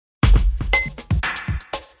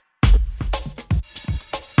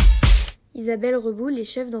Isabelle Reboul est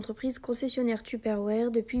chef d'entreprise concessionnaire Tupperware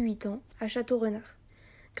depuis 8 ans à Château-Renard.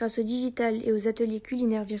 Grâce au digital et aux ateliers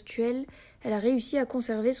culinaires virtuels, elle a réussi à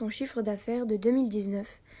conserver son chiffre d'affaires de 2019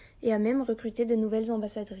 et a même recruté de nouvelles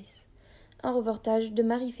ambassadrices. Un reportage de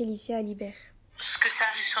Marie-Félicia Alibert. Ce que ça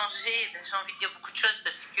a changé, j'ai envie de dire beaucoup de choses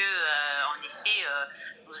parce que, en effet,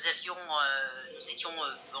 nous étions,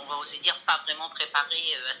 on va oser dire, pas vraiment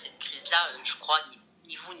préparés à cette crise-là, je crois, ni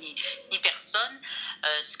vous ni personne.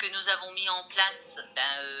 Ce que nous avons mis en place,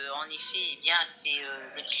 en effet, c'est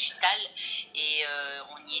le digital et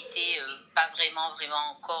on n'y était pas vraiment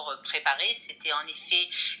encore préparés. C'était en effet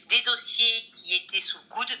des dossiers qui étaient sous le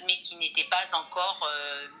coude mais qui n'étaient pas encore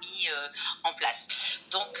mis en place.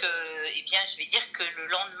 Donc, je vais dire que le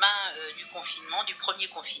lendemain du premier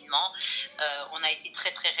confinement, on a été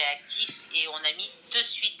très très réactifs et on a mis de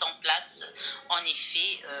suite en place, en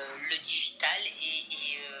effet, le digital.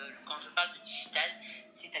 Quand je parle de digital,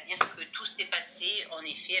 c'est-à-dire que tout s'est passé, en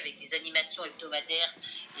effet, avec des animations hebdomadaires,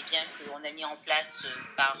 qu'on a mis en place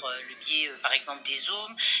par le biais, par exemple, des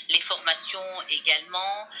Zooms, les formations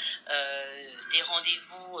également, des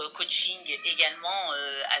rendez-vous coaching également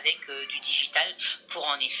avec du digital pour,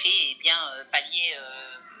 en effet, pallier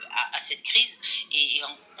à cette crise et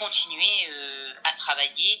en continuer à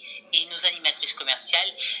travailler. Et nos animatrices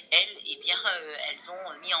commerciales, elles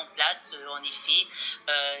ont mis en place en effet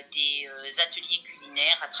des ateliers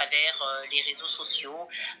culinaires à travers les réseaux sociaux,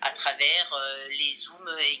 à travers les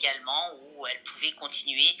Zooms également, où elles pouvaient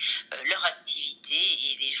continuer leur activité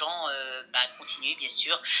et les gens continuaient bien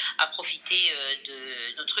sûr à profiter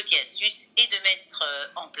de nos trucs et astuces et de mettre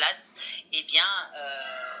en place des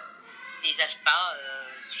achats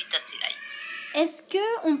suite à ces lives. Est-ce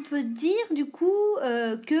qu'on peut dire du coup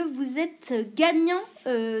que vous êtes gagnant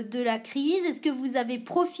de la crise? Est-ce que vous avez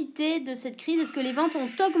profité de cette crise? Est-ce que les ventes ont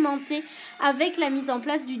augmenté avec la mise en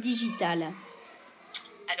place du digital?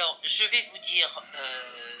 Alors, je vais vous dire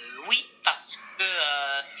oui, parce que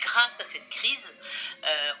grâce à cette crise,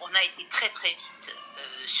 on a été très très vite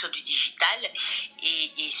sur du digital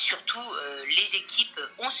et surtout les équipes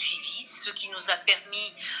ont suivi, ce qui nous a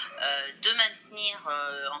permis de maintenir,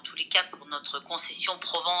 en tous les cas pour notre concession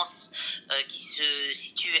Provence qui se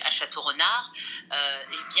situe à Château-Renard,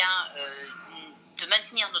 de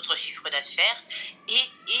maintenir notre chiffre d'affaires et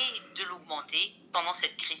de l'augmenter pendant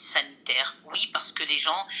cette crise sanitaire. Oui, parce que les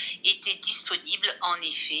gens étaient disponibles, en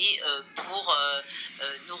effet, pour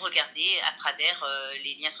nous regarder à travers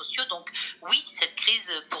les liens sociaux. Donc oui, cette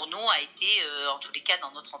crise, pour nous, a été, en tous les cas,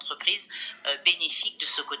 dans notre entreprise, bénéfique de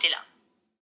ce côté-là.